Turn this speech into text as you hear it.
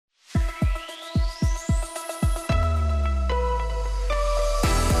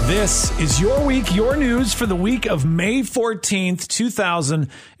This is your week, your news for the week of May 14th,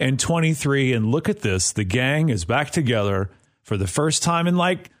 2023. And look at this. The gang is back together for the first time in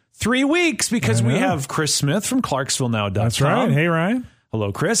like 3 weeks because we have Chris Smith from ClarksvilleNow.com. That's right. Hey, Ryan.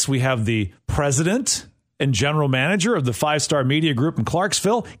 Hello, Chris. We have the president and general manager of the 5-Star Media Group in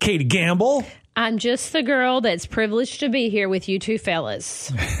Clarksville, Katie Gambill. I'm just the girl that's privileged to be here with you two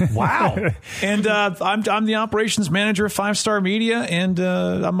fellas. Wow. And I'm the operations manager of 5-Star Media, and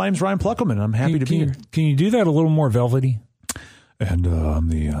my name's Ryan Ploeckelman. I'm happy to be here. Can you do that a little more velvety? And I'm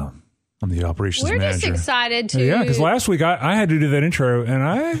the operations manager. We're just excited to... Yeah, because last week I had to do that intro, and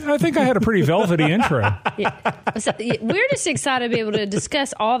I think I had a pretty velvety intro. Yeah. So, we're just excited to be able to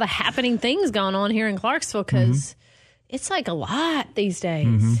discuss all the happening things going on here in Clarksville, because... It's like a lot these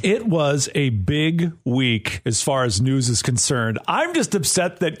days. It was a big week as far as news is concerned. I'm just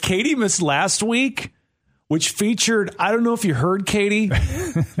upset that Katie missed last week, which featured, I don't know if you heard, Katie,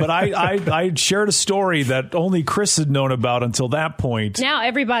 but I shared a story that only Chris had known about until that point. Now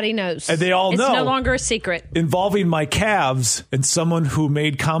everybody knows. And they all know. It's no longer a secret. Involving my calves and someone who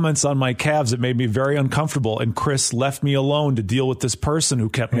made comments on my calves that made me very uncomfortable. And Chris left me alone to deal with this person who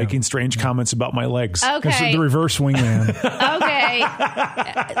kept making strange comments about my legs. Okay. The reverse wingman. Okay.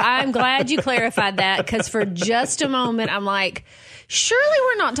 I'm glad you clarified that, because for just a moment, I'm like... Surely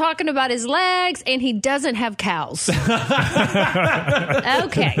we're not talking about his legs, and he doesn't have cows.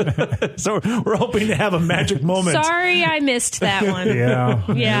 Okay. So we're hoping to have a magic moment. Sorry I missed that one.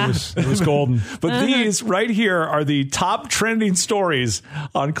 Yeah. It was golden. But these right here are the top trending stories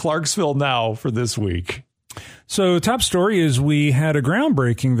on Clarksville Now for this week. So top story is we had a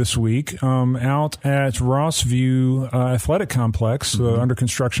groundbreaking this week out at Rossview Athletic Complex, under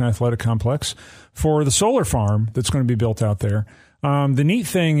construction athletic complex, for the solar farm that's going to be built out there. The neat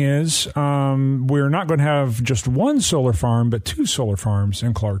thing is we're not going to have just one solar farm, but 2 solar farms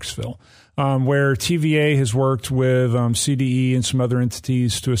in Clarksville, where TVA has worked with CDE and some other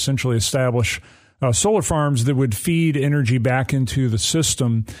entities to essentially establish solar farms that would feed energy back into the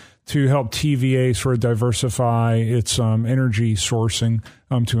system to help TVA sort of diversify its energy sourcing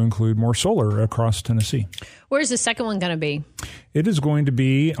to include more solar across Tennessee. Where's the second one going to be? It is going to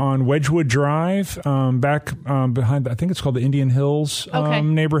be on Wedgwood Drive, back behind, I think it's called the Indian Hills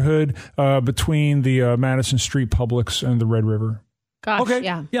neighborhood, between the Madison Street Publix and the Red River. Gosh, okay.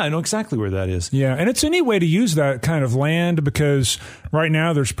 Yeah, I know exactly where that is. Yeah, and it's a neat way to use that kind of land, because right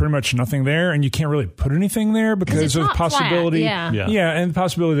now there's pretty much nothing there, and you can't really put anything there because of the possibility. Flat. Yeah, and the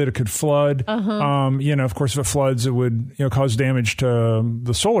possibility that it could flood. Of course, if it floods, it would cause damage to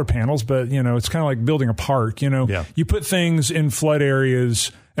the solar panels. But it's kind of like building a park. You put things in flood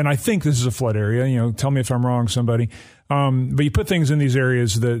areas, and I think this is a flood area. Tell me if I'm wrong, somebody. But you put things in these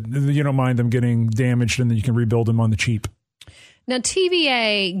areas that you don't mind them getting damaged, and then you can rebuild them on the cheap. Now,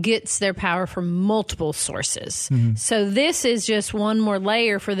 TVA gets their power from multiple sources. So this is just one more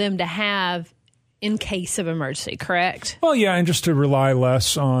layer for them to have in case of emergency, correct? Well, yeah, and just to rely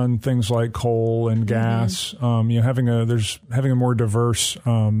less on things like coal and gas. Having a more diverse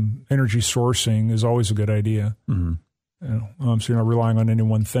energy sourcing is always a good idea. So you're not relying on any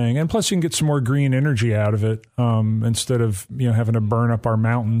one thing. And plus you can get some more green energy out of it instead of having to burn up our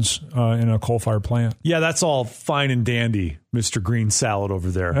mountains in a coal-fired plant. Yeah, that's all fine and dandy, Mr. Green Salad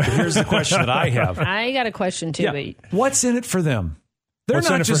over there. But here's the question that I have. I got a question too. Yeah. What's in it for them? They're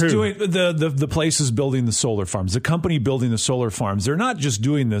not just doing the places building the solar farms, the company building the solar farms. They're not just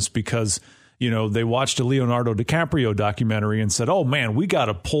doing this because they watched a Leonardo DiCaprio documentary and said, "Oh man, we got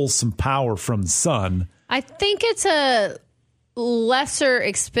to pull some power from the sun." I think it's a lesser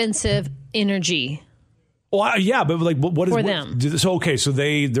expensive energy. Well, yeah, but like, what is for them? So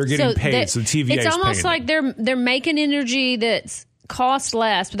they're getting paid. So TVA is it's almost paying like they're making energy that's cost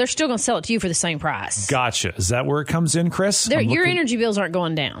less, but they're still going to sell it to you for the same price. Gotcha. Is that where it comes in, Chris? Your energy bills aren't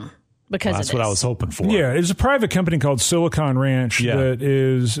going down. Because that's what I was hoping for. Yeah, it's a private company called Silicon Ranch that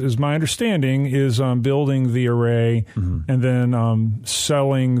is my understanding, is building the array and then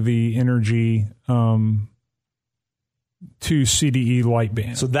selling the energy to CDE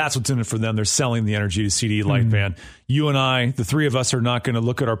Lightband. So that's what's in it for them. They're selling the energy to CDE Lightband. You and I, the three of us, are not going to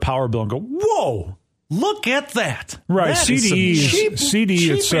look at our power bill and go, "Whoa, look at that!" Right.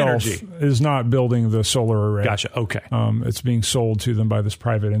 CDE itself is not building the solar array. Gotcha. Okay. It's being sold to them by this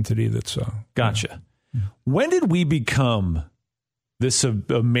private entity that's... Gotcha. When did we become this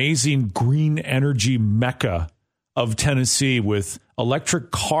amazing green energy mecca of Tennessee, with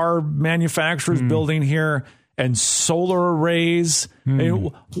electric car manufacturers building here and solar arrays?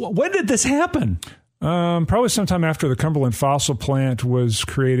 When did this happen? Probably sometime after the Cumberland Fossil Plant was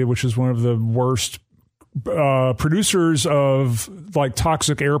created, which is one of the worst producers of like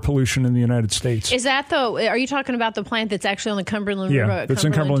toxic air pollution in the United States. Is that are you talking about the plant that's actually on the Cumberland River? Yeah, it's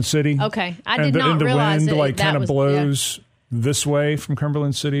in Cumberland City. Okay. I did not realize the wind that kind of blows this way from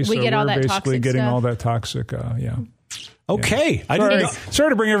Cumberland City. We get all that basically toxic getting stuff? all that toxic, Okay. I didn't know.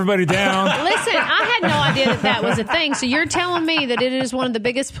 Sorry to bring everybody down. Listen, I had no idea that was a thing. So you're telling me that it is one of the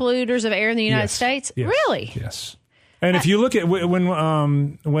biggest polluters of air in the United States? Yes. Really? Yes. And if you look at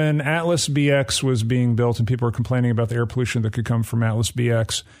when Atlas BX was being built and people were complaining about the air pollution that could come from Atlas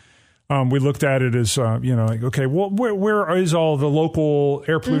BX, we looked at it as, like, okay, well, where is all the local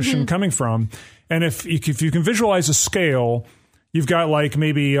air pollution coming from? And if you can visualize a scale, you've got like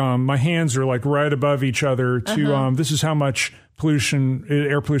maybe my hands are like right above each other to this is how much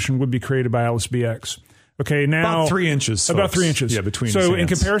air pollution would be created by Atlas BX. Okay, now about 3 inches. About 3 inches. Yeah, between. So hands. in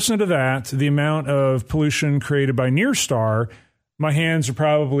comparison to that, the amount of pollution created by Near Star, my hands are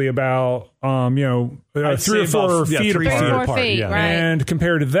probably about 3 or 4 feet 3 apart. or 4 feet, right. And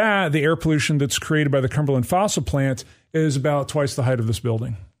compared to that, the air pollution that's created by the Cumberland fossil plant is about twice the height of this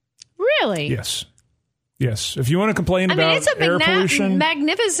building. Really? Yes. Yes. If you want to complain about it's a air pollution,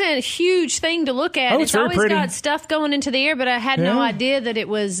 magnificent, huge thing to look at. Oh, it's very always pretty. got stuff going into the air, but I had no idea that it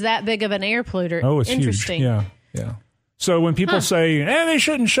was that big of an air polluter. Oh, it's interesting. Huge. Yeah. So when people say, they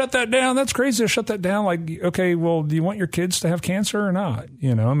shouldn't shut that down, that's crazy to shut that down. Like, okay, well, do you want your kids to have cancer or not?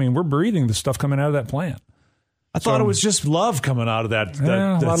 We're breathing the stuff coming out of that plant. I thought it was just love coming out of that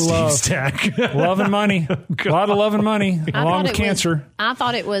a lot of love. stack. Love and money. A lot of love and money, along with cancer. I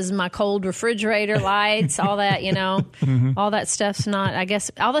thought it was my cold refrigerator lights, all that, all that stuff's not, I guess,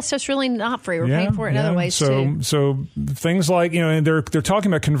 all that stuff's really not free. We're paying for it in other ways, too. So things like, and they're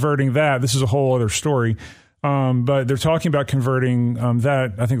talking about converting that. This is a whole other story. But they're talking about converting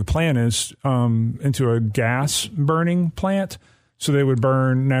that, I think the plan is, into a gas burning plant. So they would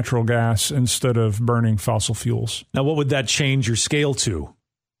burn natural gas instead of burning fossil fuels. Now, what would that change your scale to?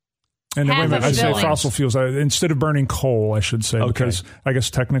 And then, wait a minute, I say fossil fuels. Instead of burning coal, I should say, because I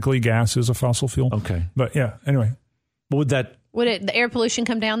guess technically gas is a fossil fuel. Okay. But yeah, anyway. Would the air pollution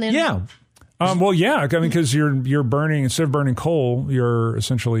come down then? Yeah. Well, yeah, because you're burning, instead of burning coal, you're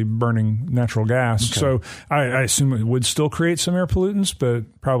essentially burning natural gas. Okay. So I assume it would still create some air pollutants,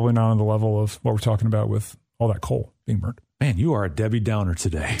 but probably not on the level of what we're talking about with all that coal being burned. Man, you are a Debbie Downer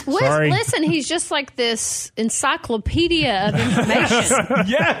today. Sorry. Listen, he's just like this encyclopedia of information.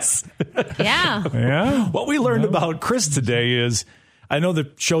 Yes. Yeah. What we learned about Chris today is, I know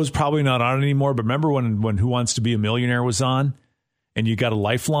the show's probably not on anymore, but remember when Who Wants to Be a Millionaire was on and you got a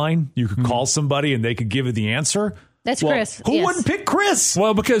lifeline? You could call somebody and they could give you the answer. That's Chris. Who wouldn't pick Chris?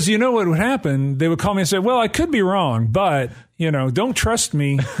 Well, because you know what would happen? They would call me and say, well, I could be wrong, but, don't trust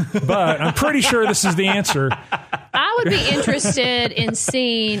me, but I'm pretty sure this is the answer. I would be interested in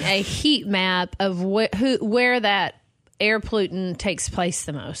seeing a heat map of where that air pollutant takes place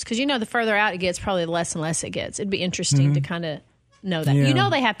the most. Because, the further out it gets, probably the less and less it gets. It'd be interesting to kind of know that. Yeah.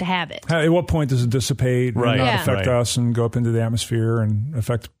 They have to have it. At what point does it dissipate and not affect Right. us and go up into the atmosphere and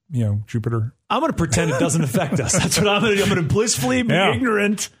affect, Jupiter? I'm going to pretend it doesn't affect us. That's what I'm going to do. I'm going to blissfully be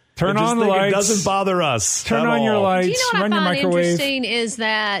ignorant. Turn on the lights. It doesn't bother us. Turn on your lights. Do you know what run I your find microwave. interesting is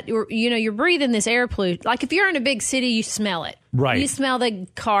that you're breathing this air pollution. Like if you're in a big city, you smell it. Right. You smell the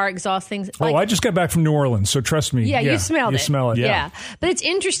car exhaust things. I just got back from New Orleans, so trust me. Yeah, you smelled it. You smell it. Yeah. But it's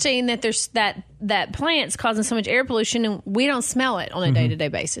interesting that there's that plant's causing so much air pollution and we don't smell it on a day-to-day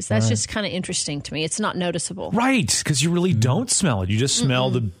basis. That's just kind of interesting to me. It's not noticeable. Right, because you really don't smell it. You just smell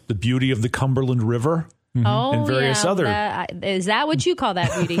the beauty of the Cumberland River. Oh, and various other. Is that what you call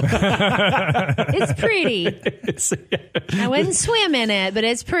that beauty? It's pretty. I wouldn't swim in it, but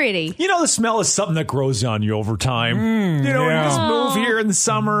it's pretty. The smell is something that grows on you over time. You just move here in the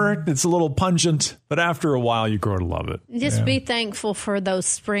summer. It's a little pungent, but after a while, you grow to love it. Just be thankful for those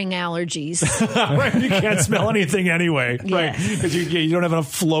spring allergies. Right, you can't smell anything anyway. Yes. Right, because you don't have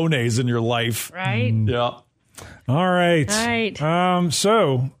enough Flonase in your life. Right. Yeah. All right. I'm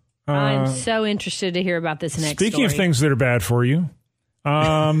so interested to hear about this next Speaking of things that are bad for you,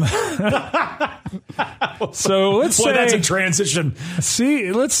 so let's say that's a transition.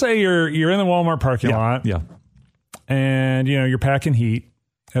 Let's say you're in the Walmart parking lot, and you're packing heat,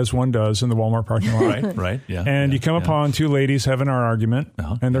 as one does in the Walmart parking lot, right, yeah, and you come upon two ladies having an argument,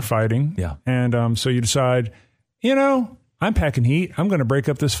 and they're fighting, and so you decide, I'm packing heat, I'm going to break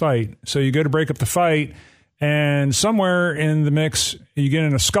up this fight. So you go to break up the fight. And somewhere in the mix, you get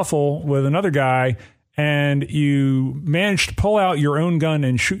in a scuffle with another guy and you manage to pull out your own gun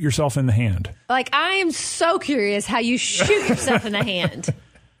and shoot yourself in the hand. I am so curious how you shoot yourself in the hand.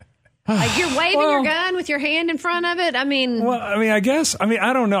 Like you're waving your gun with your hand in front of it. I mean, I guess.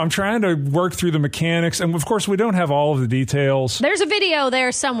 I don't know. I'm trying to work through the mechanics, and of course, we don't have all of the details. There's a video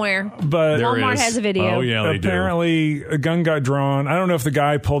there somewhere. But Walmart has a video. Oh yeah, they apparently a gun got drawn. I don't know if the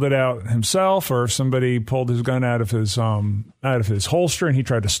guy pulled it out himself or if somebody pulled his gun out of his holster and he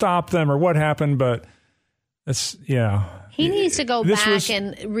tried to stop them or what happened. But he needs to go back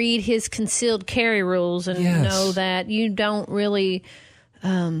and read his concealed carry rules and know that you don't really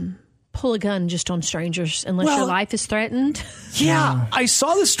pull a gun just on strangers unless your life is threatened. Yeah, I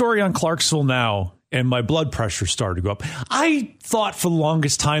saw the story on Clarksville Now, and my blood pressure started to go up. I thought for the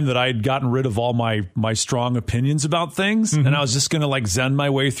longest time that I had gotten rid of all my strong opinions about things, and I was just going to like zen my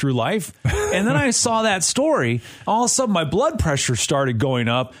way through life. And then I saw that story. All of a sudden, my blood pressure started going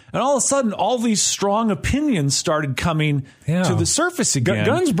up, and all of a sudden, all these strong opinions started coming to the surface again.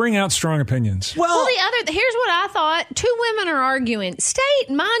 Guns bring out strong opinions. Well, here's what I thought. Two women are arguing.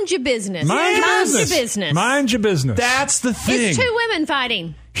 Mind your business. Mind your business. Mind your business. That's the thing. It's two women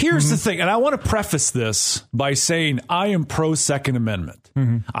fighting. Here's the thing, and I want to preface this by saying I am pro Second Amendment.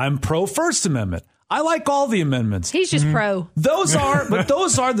 I'm pro First Amendment. I like all the amendments. He's just pro. Those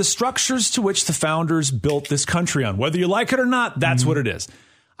are the structures to which the founders built this country on. Whether you like it or not, that's what it is.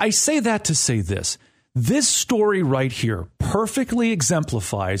 I say that to say this. This story right here perfectly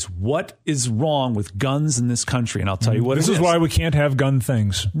exemplifies what is wrong with guns in this country, and I'll tell you what it is. This is why we can't have gun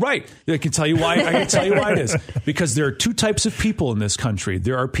things. Right. I can tell you why it is. Because there are two types of people in this country.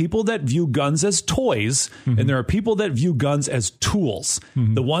 There are people that view guns as toys, and there are people that view guns as tools.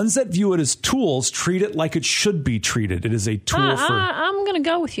 The ones that view it as tools treat it like it should be treated. It is a tool for... I'm going to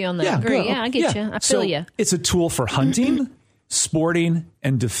go with you on that. Yeah, agree. Yeah, I get you. I feel you. It's a tool for hunting, sporting,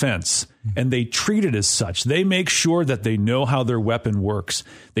 and defense. And they treat it as such. They make sure that they know how their weapon works.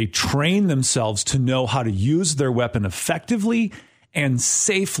 They train themselves to know how to use their weapon effectively and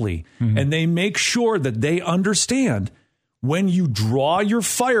safely. And they make sure that they understand when you draw your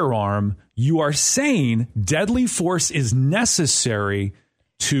firearm, you are saying deadly force is necessary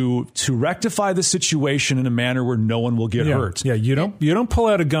to rectify the situation in a manner where no one will get hurt. Yeah, you don't pull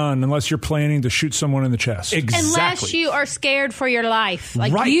out a gun unless you're planning to shoot someone in the chest. Exactly. Unless you are scared for your life.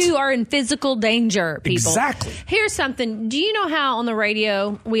 Like you are in physical danger, people. Exactly. Here's something. Do you know how on the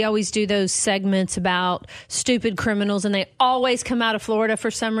radio we always do those segments about stupid criminals and they always come out of Florida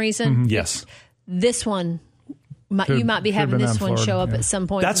for some reason? Yes. This one... you might be having this one show up at some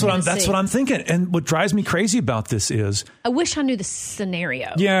point. That's what I'm thinking. And what drives me crazy about this is I wish I knew the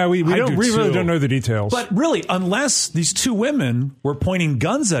scenario. Yeah, we really don't know the details. But really, unless these two women were pointing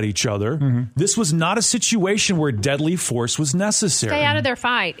guns at each other, this was not a situation where deadly force was necessary. Stay out of their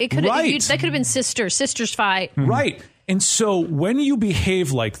fight. It could they could have been sisters fight. Right. And so when you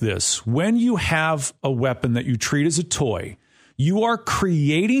behave like this, when you have a weapon that you treat as a toy, you are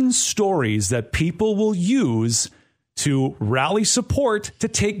creating stories that people will use to rally support to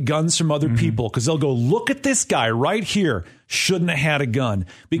take guns from other people, because they'll go, look at this guy right here, shouldn't have had a gun,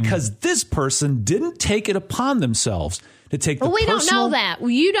 because this person didn't take it upon themselves to take the we personal... don't know that.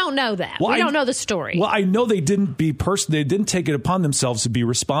 You don't know that. Well, we don't know the story. Well, I know they didn't take it upon themselves to be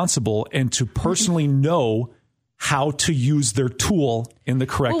responsible and to personally know how to use their tool in the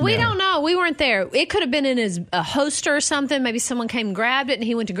correct manner. We don't know. We weren't there. It could have been in his holster or something. Maybe someone came and grabbed it and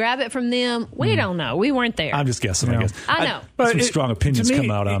he went to grab it from them. We don't know. We weren't there. I'm just guessing, I guess. I know. But some strong opinions come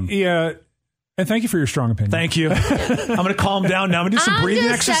out on. Yeah. And thank you for your strong opinion. Thank you. I'm going to calm down now. I'm going to do some breathing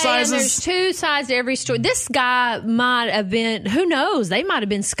exercises. There's two sides to every story. This guy might have been, who knows, they might have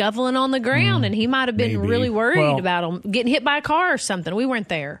been scuffling on the ground and he might have been really worried about them getting hit by a car or something. We weren't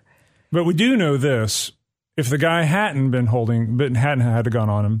there. But we do know this. If the guy hadn't had a gun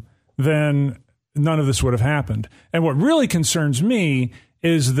on him, then none of this would have happened. And what really concerns me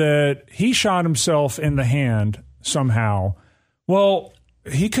is that he shot himself in the hand somehow. Well,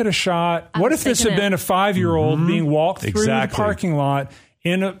 he could have shot. What if this had been a 5-year-old being walked through the parking lot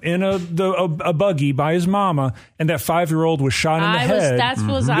in a buggy by his mama, and that 5-year-old was shot in the head?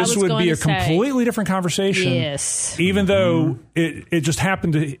 This would be a completely different conversation. Yes, even though it just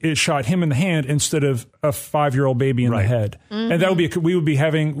happened it shot him in the hand instead of a 5-year-old baby in the head, and that would be would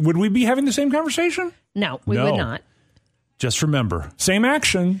we be having the same conversation? No, we would not. Just remember, same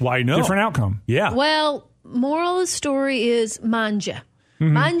action. Why no? Different outcome. Yeah. Well, moral of the story is mind you.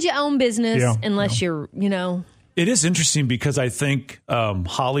 Mind your own business unless you're, It is interesting because I think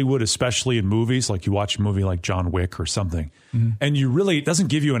Hollywood, especially in movies, like you watch a movie like John Wick or something, and it doesn't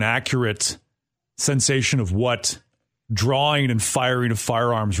give you an accurate sensation of what drawing and firing of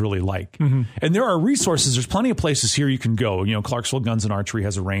firearms really like. And there are resources. There's plenty of places here you can go. Clarksville Guns and Archery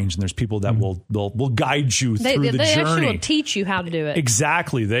has a range, and there's people that will guide you through the journey. They actually will teach you how to do it.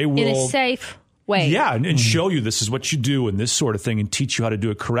 Exactly. They will. In a safe way. Yeah, and show you this is what you do and this sort of thing and teach you how to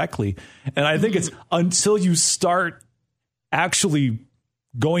do it correctly. And I think it's until you start actually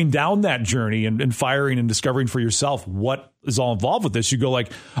going down that journey and firing and discovering for yourself what is all involved with this, you go like,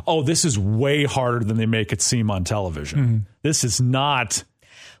 oh, this is way harder than they make it seem on television. This is not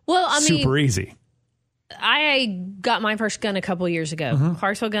super easy. I got my first gun a couple years ago.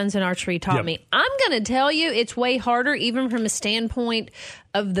 Clarksville Guns and Archery taught me. I'm going to tell you, it's way harder, even from a standpoint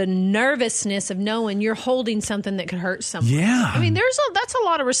of the nervousness of knowing you're holding something that could hurt someone. Yeah. I mean, that's a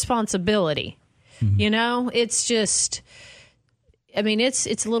lot of responsibility. It's just... I mean, it's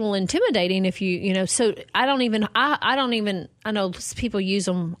a little intimidating if so I know people use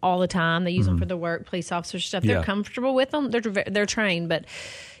them all the time. They use them for the work, police officers stuff. They're comfortable with them. They're trained, but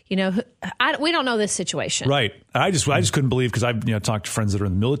we don't know this situation. Right. I just couldn't believe, because I've talked to friends that are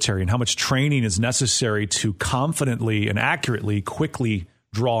in the military, and how much training is necessary to confidently and accurately, quickly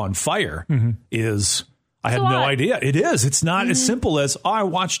draw and fire is... I had no idea. It is. It's not as simple as, I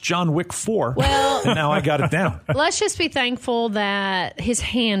watched John Wick 4, and now I got it down. Let's just be thankful that his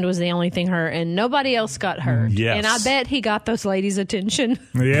hand was the only thing hurt and nobody else got hurt. Yes. And I bet he got those ladies' attention.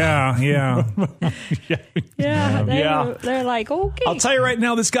 Yeah. They're like, okay. I'll tell you right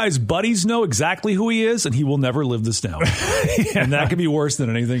now, this guy's buddies know exactly who he is, and he will never live this down. And that could be worse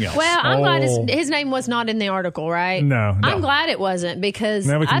than anything else. Well, I'm glad his name was not in the article, right? No. I'm glad it wasn't, because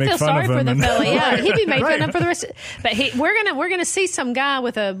I feel sorry for the fella. Yeah, he'd be made fun of for the rest. But we're gonna see some guy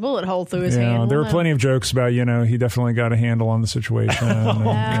with a bullet hole through his hand. There were plenty of jokes about he definitely got a handle on the situation.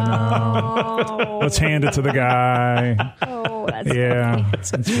 Let's hand it to the guy. Oh,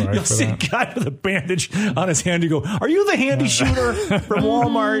 that's That's right. You'll see a guy with a bandage on his hand. You go, "Are you the handy shooter from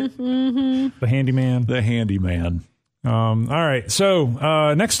Walmart?" The handyman. The handyman. All right.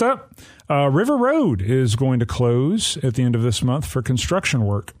 So next up, River Road is going to close at the end of this month for construction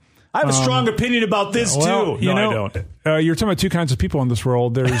work. I have a strong opinion about this too. I don't. You're talking about two kinds of people in this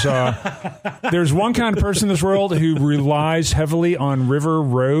world. There's one kind of person in this world who relies heavily on River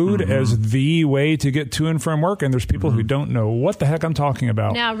Road as the way to get to and from work, and there's people who don't know what the heck I'm talking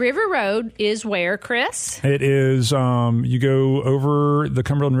about. Now, River Road is where, Chris? It is. You go over the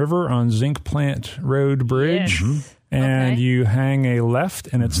Cumberland River on Zinc Plant Road Bridge. Yes. And you hang a left,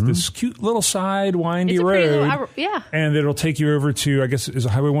 and it's this cute little side windy road. And it'll take you over to, I guess, is it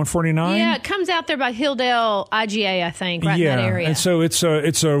Highway 149? Yeah, it comes out there by Hilldale IGA, I think, right in that area. And so it's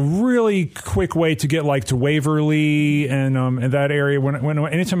a really quick way to get to Waverly and that area.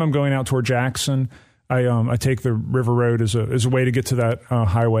 Anytime I'm going out toward Jackson, I take the River Road as a way to get to that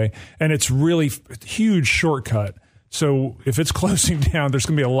highway, and it's really huge shortcut. So if it's closing down, there's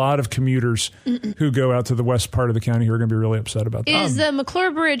going to be a lot of commuters who go out to the west part of the county who are going to be really upset about that. Is the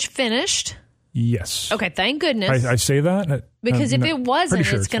McClure Bridge finished? Yes. Okay, thank goodness. I say that? Because if it wasn't,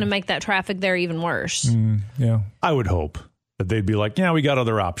 it's going to make that traffic there even worse. Yeah. I would hope that they'd be like, we got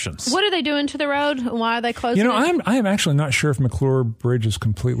other options. What are they doing to the road? Why are they closing it? I am actually not sure if McClure Bridge is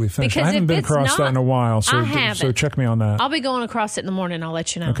completely finished. Because I haven't been across that in a while, so check me on that. I'll be going across it in the morning. I'll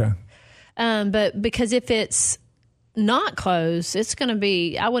let you know. Okay. But because if it's not closed, it's going to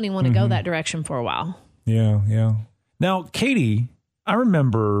be, I wouldn't even want to go that direction for a while. Yeah. Now, Katie, I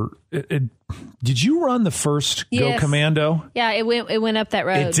remember, did you run the first Go Commando? Yeah, it went up that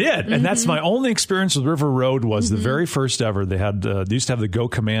road. It did. And that's my only experience with River Road was the very first ever. They used to have the Go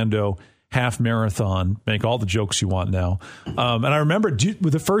Commando half marathon, make all the jokes you want now. And I remember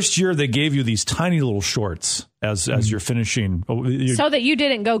with the first year, they gave you these tiny little shorts as you're finishing. So that you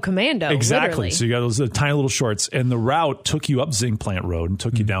didn't go commando. Exactly. Literally. So you got those tiny little shorts, and the route took you up Zinc Plant Road and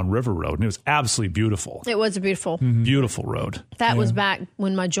took you down River Road. And it was absolutely beautiful. It was a beautiful. Beautiful road. That was back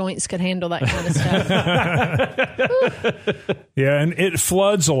when my joints could handle that kind of stuff. Yeah, and it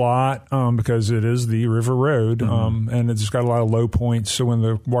floods a lot because it is the River Road, and it's got a lot of low points. So when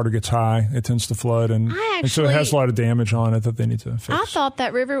the water gets high, it tends to flood, and so it has a lot of damage on it that they need to fix. I thought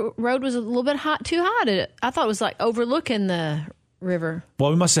that River Road was a little bit too high. I thought it was like overlooking the river.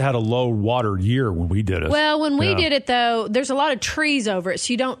 Well, we must have had a low water year when we did it. Well, when we did it, though, there's a lot of trees over it,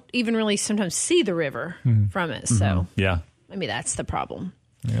 so you don't even really sometimes see the river from it. So maybe that's the problem.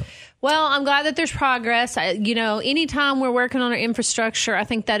 Yeah. Well, I'm glad that there's progress. Anytime we're working on our infrastructure, I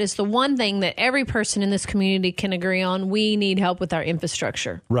think that is the one thing that every person in this community can agree on. We need help with our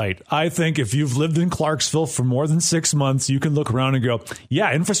infrastructure. Right. I think if you've lived in Clarksville for more than 6 months, you can look around and go,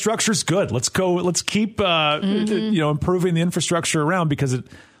 infrastructure's good. Let's go. Let's keep, improving the infrastructure around because it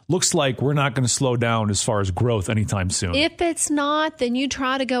looks like we're not going to slow down as far as growth anytime soon. If it's not, then you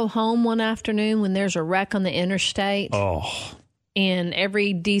try to go home one afternoon when there's a wreck on the interstate. Oh. And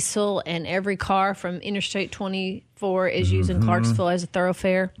every diesel and every car from Interstate 24 is using Clarksville as a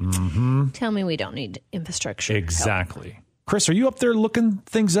thoroughfare. Mm-hmm. Tell me we don't need infrastructure. Exactly. Chris, are you up there looking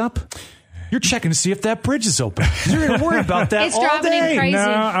things up? You're checking to see if that bridge is open. You're going to worry about that It's all driving him day. crazy. No,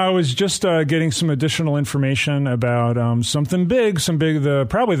 I was just getting some additional information about something big,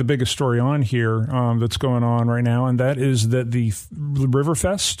 probably the biggest story on here that's going on right now, and that is that the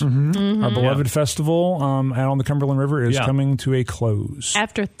Riverfest, our beloved festival out on the Cumberland River, is coming to a close.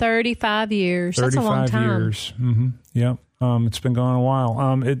 After 35 years. That's a long time. 35 years. Mm-hmm. Yep. It's been going a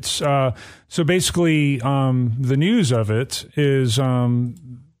while. It's so basically the news of it is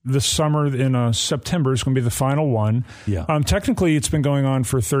this summer in September is going to be the final one. Yeah. Technically, it's been going on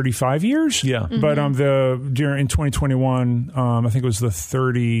for 35 years. Yeah. But in 2021, I think it was the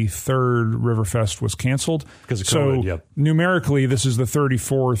 33rd Riverfest was canceled Because of So COVID, yep. numerically, this is the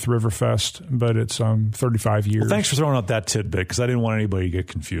 34th Riverfest, but it's 35 years. Well, thanks for throwing out that tidbit because I didn't want anybody to get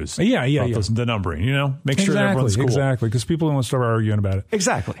confused. Yeah. The numbering, make sure everyone's cool. Exactly, because people don't want to start arguing about it.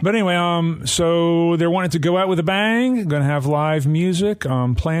 Exactly. But anyway, so they're wanting to go out with a bang. Going to have live music.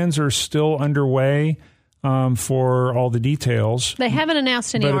 Plans are still underway for all the details. They haven't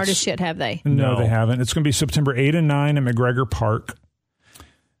announced any But artists yet, have they? No, No. they haven't. It's going to be September 8 and 9 at McGregor Park.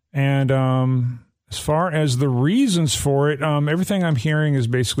 And as far as the reasons for it, everything I'm hearing is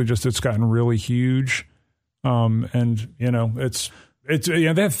basically just it's gotten really huge. And, they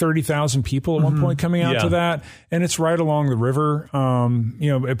had 30,000 people at one point coming out to that, and it's right along the river.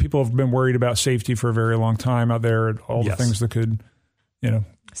 People have been worried about safety for a very long time out there, and all the things that could,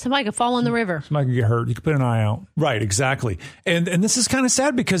 Somebody could fall in the river. somebody could get hurt. You could put an eye out. Right, exactly. And this is kind of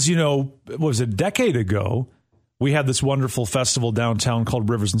sad because, what was it, a decade ago, we had this wonderful festival downtown called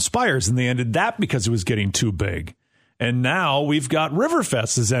Rivers and Spires, and they ended that because it was getting too big. And now we've got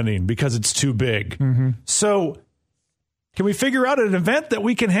Riverfest is ending because it's too big. So can we figure out an event that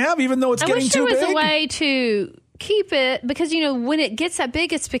we can have even though it's getting too big? I wish there was a way to keep it because, when it gets that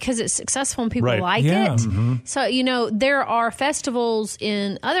big, it's because it's successful and people like Yeah. it. So, there are festivals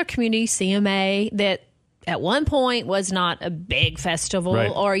in other communities, CMA, that at one point was not a big festival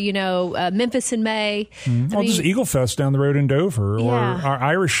or, Memphis in May. Just Eagle Fest down the road in Dover or Yeah. our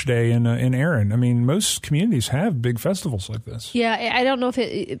Irish Day in Erin. I mean, most communities have big festivals like this. Yeah, I don't know if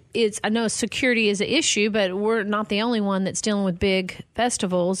it's. I know security is an issue, but we're not the only one that's dealing with big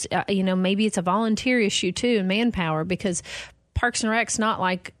festivals. Maybe it's a volunteer issue too, and manpower because Parks and Rec's not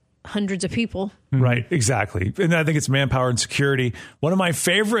like hundreds of people. Right, exactly. And I think it's manpower and security. One of my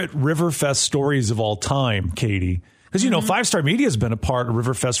favorite Riverfest stories of all time, Katie, because, Five Star Media has been a part of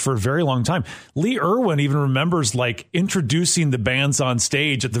Riverfest for a very long time. Lee Irwin even remembers introducing the bands on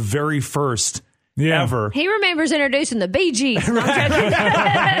stage at the very first ever. He remembers introducing the Bee Gees. But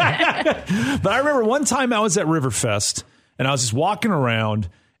I remember one time I was at Riverfest and I was just walking around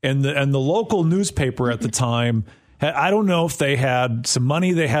and the local newspaper at the time, I don't know if they had some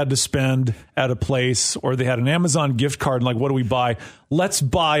money they had to spend at a place or they had an Amazon gift card and what do we buy? Let's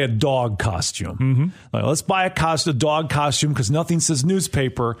buy a dog costume. Let's buy a dog costume because nothing says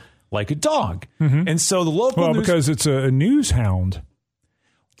newspaper like a dog. And so the local because it's a news hound.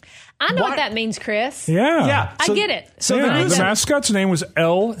 I know what that means, Chris. Yeah. I get it. So the mascot's name was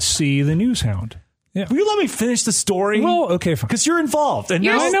LC the News Hound. Yeah. Will you let me finish the story? Well, okay, fine. Because you're involved. And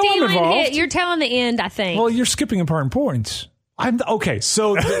You're now stealing involved. it. You're telling the end, I think. Well, you're skipping important points. Okay,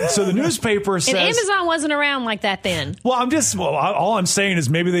 so the newspaper says... And Amazon wasn't around like that then. Well, all I'm saying is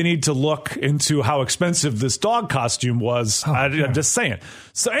maybe they need to look into how expensive this dog costume was. I'm just saying.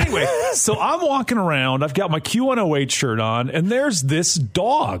 So anyway, so I'm walking around. I've got my Q108 shirt on, and there's this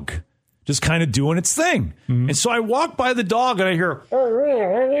dog just kind of doing its thing. And so I walk by the dog, and I hear...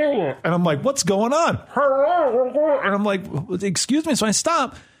 And I'm like, what's going on? And I'm like, excuse me. So I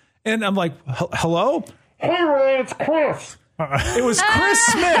stop, and I'm like, hello? Hey, Ray, it's Chris. It was Chris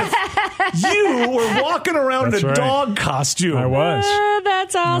Smith. You were walking around in a dog costume. I was.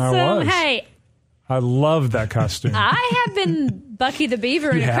 That's awesome. I was. Hey, I love that costume. I have been Bucky the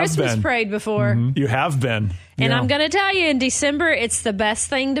Beaver in You a have Christmas been. parade before. You have been. And I'm going to tell you, in December, it's the best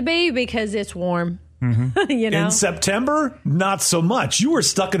thing to be because it's warm. In September, not so much. You were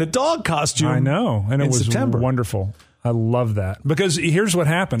stuck in a dog costume. I know. And it was September. wonderful. I love that. Because here's what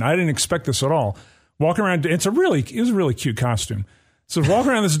happened. I didn't expect this at all. Walking around, it was a really cute costume. So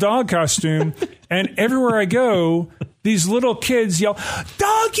walking around this dog costume, and everywhere I go, these little kids yell,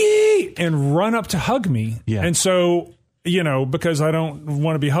 "Doggy!" and run up to hug me. Yeah. And so because I don't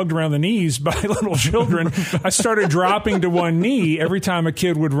want to be hugged around the knees by little children, I started dropping to one knee every time a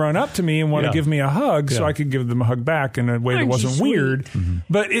kid would run up to me and want to give me a hug so I could give them a hug back in a way that wasn't weird. Mm-hmm.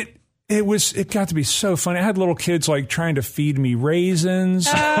 But it got to be so funny. I had little kids like trying to feed me raisins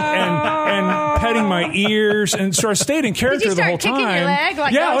and petting my ears, and so I stayed in character the whole time. Did you start kicking your leg?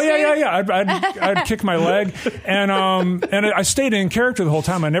 I'd kick my leg, and I stayed in character the whole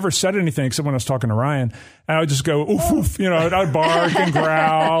time. I never said anything except when I was talking to Ryan. And I would just go oof, oof, I'd bark and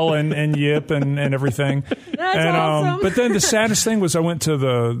growl and yip and everything. That's awesome. But then the saddest thing was I went to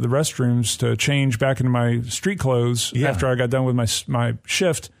the restrooms to change back into my street clothes after I got done with my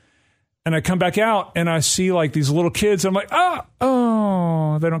shift. And I come back out and I see like these little kids. I'm like,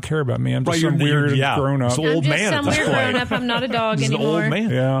 they don't care about me. I'm just some weird grown up. Old man. Some weird grown up. I'm not a dog anymore. An old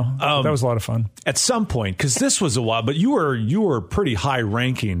man. Yeah, that was a lot of fun. At some point, because this was a while, but you were pretty high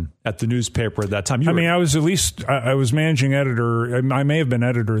ranking at the newspaper at that time. I was at least I was managing editor. I may have been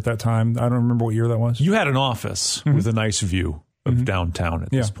editor at that time. I don't remember what year that was. You had an office with a nice view of downtown at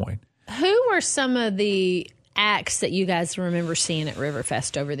this point. Who were some of the acts that you guys remember seeing at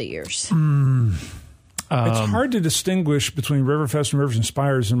Riverfest over the years? It's hard to distinguish between Riverfest and Rivers and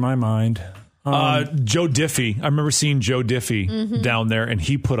Spires in my mind. Joe Diffie. I remember seeing Joe Diffie down there, and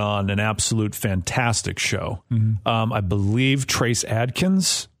he put on an absolute fantastic show. I believe Trace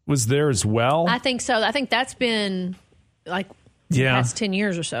Adkins was there as well. I think so. I think that's been like the past 10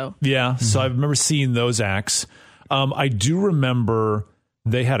 years or so. Yeah, so I remember seeing those acts. I do remember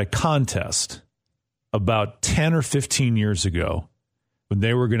they had a contest about 10 or 15 years ago when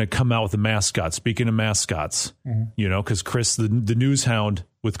they were going to come out with a mascot. Speaking of mascots, because Chris, the news hound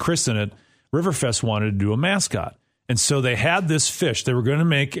with Chris in it, Riverfest wanted to do a mascot. And so they had this fish. They were going to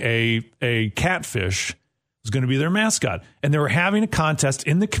make a catfish. It was going to be their mascot. And they were having a contest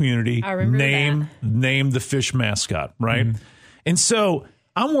in the community. I remember name the fish mascot, right? And so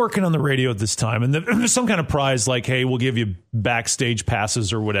I'm working on the radio at this time, and there's some kind of prize like, hey, we'll give you backstage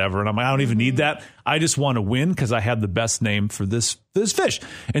passes or whatever. And I'm like, I don't even need that. I just want to win because I had the best name for this fish.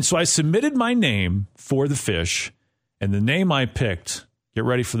 And so I submitted my name for the fish, and the name I picked, get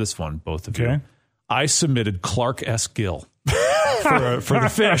ready for this one, both of you. I submitted Clark S. Gill for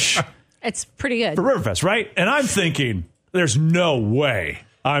the fish. It's pretty good. For Riverfest, right? And I'm thinking, there's no way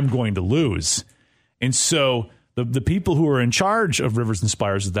I'm going to lose. And so the people who were in charge of Rivers and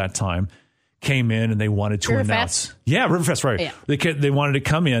Spires at that time came in and they wanted to announce. Yeah, Riverfest, right. Yeah. They wanted to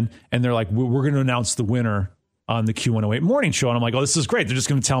come in and they're like, we're going to announce the winner on the Q108 morning show. And I'm like, oh, this is great. They're just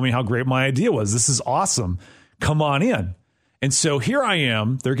going to tell me how great my idea was. This is awesome. Come on in. And so here I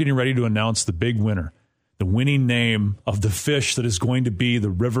am. They're getting ready to announce the big winner, the winning name of the fish that is going to be the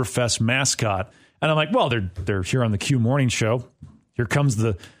Riverfest mascot. And I'm like, well, they're here on the Q morning show. Here comes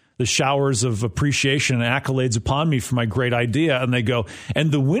the showers of appreciation and accolades upon me for my great idea. And they go,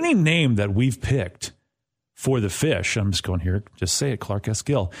 and the winning name that we've picked for the fish, I'm just going here, just say it, Clark S.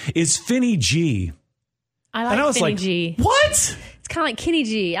 Gill, is Finny G. I like Finny G. What? It's kind of like Kenny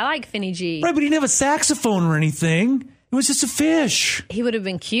G. I like Finny G. Right, but he didn't have a saxophone or anything. It was just a fish. He would have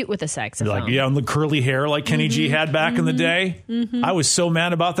been cute with a saxophone. Like, and the curly hair like Kenny G had back in the day. I was so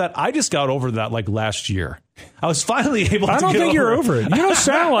mad about that. I just got over that like last year. I was finally able to I don't think you're over it. You don't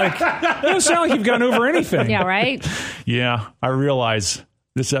sound like you've gotten over anything. Yeah, right? Yeah, I realize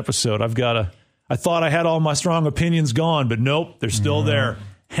this episode I thought I had all my strong opinions gone, but nope, they're still there,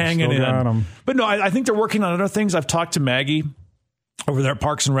 hanging in. Got 'em. But no, I think they're working on other things. I've talked to Maggie over there at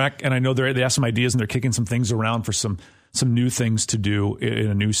Parks and Rec, and I know they have some ideas and they're kicking some things around for some new things to do in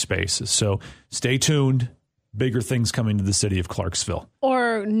a new space. So stay tuned. Bigger things coming to the city of Clarksville.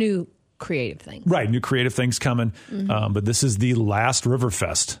 Or new creative things. Right, new creative things coming. But this is the last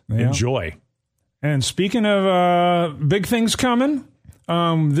Riverfest. Yeah. Enjoy. And speaking of big things coming,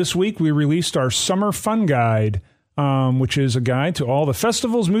 this week we released our Summer Fun Guide, which is a guide to all the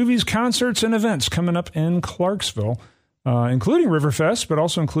festivals, movies, concerts, and events coming up in Clarksville. Including Riverfest, but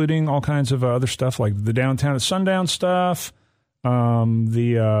also including all kinds of other stuff like the Downtown at Sundown stuff, let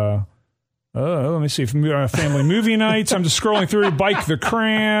me see, family movie nights. I'm just scrolling through Bike the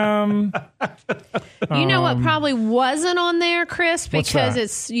Cram. You know what probably wasn't on there, Chris, because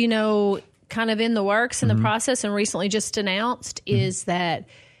it's, kind of in the works in the process and recently just announced is that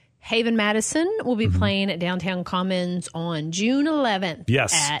Haven Madison will be playing at Downtown Commons on June 11th.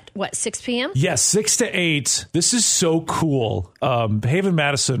 Yes. At, 6 p.m.? Yes, 6 to 8. This is so cool. Haven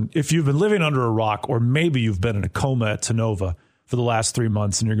Madison, if you've been living under a rock or maybe you've been in a coma at Tenova for the last 3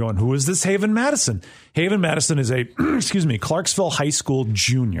 months and you're going, who is this Haven Madison? Haven Madison is a, Clarksville High School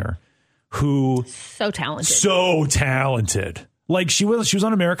junior who... So talented. So talented. Like she was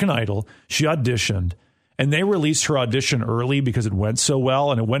on American Idol. She auditioned. and they released her audition early because it went so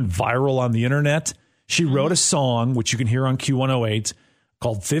well and it went viral on the internet. She wrote a song, which you can hear on Q108,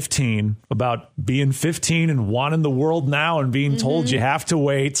 called 15, about being 15 and wanting the world now and being told you have to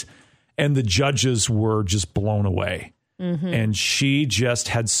wait. And the judges were just blown away. And she just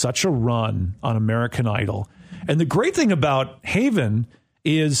had such a run on American Idol. And the great thing about Haven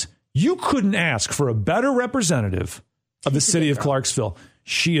is you couldn't ask for a better representative of the city of Clarksville.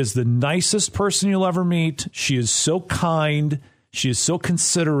 She is the nicest person you'll ever meet. She is so kind. She is so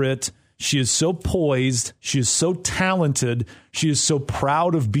considerate. She is so poised. She is so talented. She is so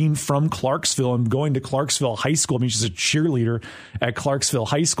proud of being from Clarksville and going to Clarksville High School. I mean, she's a cheerleader at Clarksville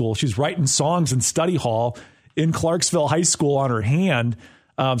High School. She's writing songs in study hall in Clarksville High School on her hand.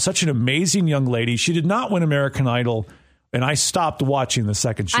 Such an amazing young lady. She did not win American Idol, and I stopped watching the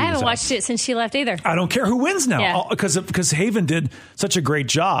second she was I haven't out. watched it since she left either. I don't care who wins now Yeah. because Haven did such a great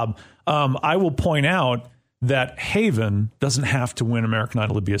job. I will point out that Haven doesn't have to win American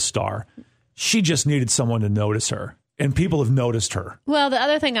Idol to be a star. She just needed someone to notice her, and people have noticed her. Well, the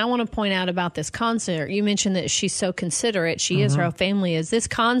other thing I want to point out about this concert, you mentioned that she's so considerate. She is, her whole family is. This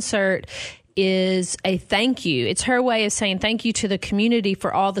concert is a thank you. It's her way of saying thank you to the community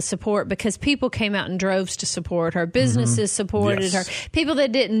for all the support, because people came out in droves to support her. Businesses supported Yes. her. People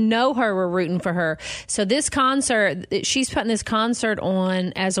that didn't know her were rooting for her. So this concert, she's putting this concert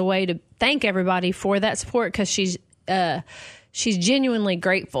on as a way to thank everybody for that support, because she's genuinely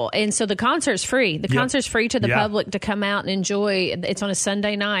grateful. And so the concert's free. The concert's free to the public to come out and enjoy. It's on a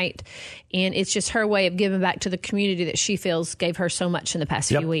Sunday night. And it's just her way of giving back to the community that she feels gave her so much in the past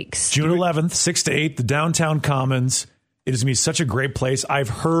few weeks. June 11th, 6 to 8, the Downtown Commons. It is going to be such a great place. I've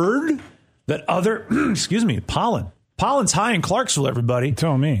heard that other, pollen's high in Clarksville, everybody.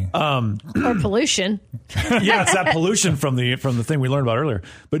 Tell me. Or pollution. Yeah, it's that pollution from the thing we learned about earlier.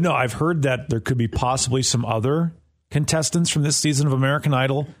 But no, I've heard that there could be possibly some other contestants from this season of American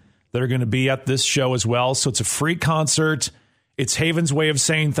Idol that are going to be at this show as well. So it's a free concert. It's Haven's way of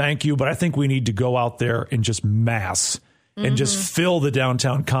saying thank you, but I think we need to go out there and just mass and just fill the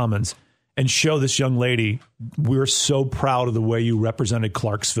Downtown Commons and show this young lady we're so proud of the way you represented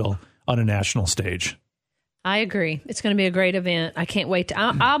Clarksville on a national stage. I agree. It's going to be a great event. I can't wait.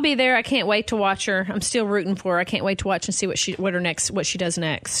 I'll be there. I can't wait to watch her. I'm still rooting for her. I can't wait to watch and see what she does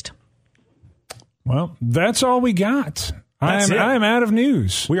next. Well, that's all we got. I am out of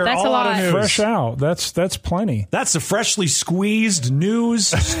news. We are That's all a out lot. of news. Fresh out. That's plenty. That's the freshly squeezed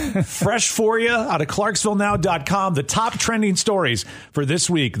news, fresh for you out of ClarksvilleNow.com. The top trending stories for this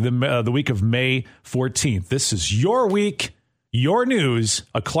week, the week of May 14th. This is your week, your news,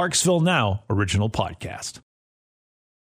 a Clarksville Now original podcast.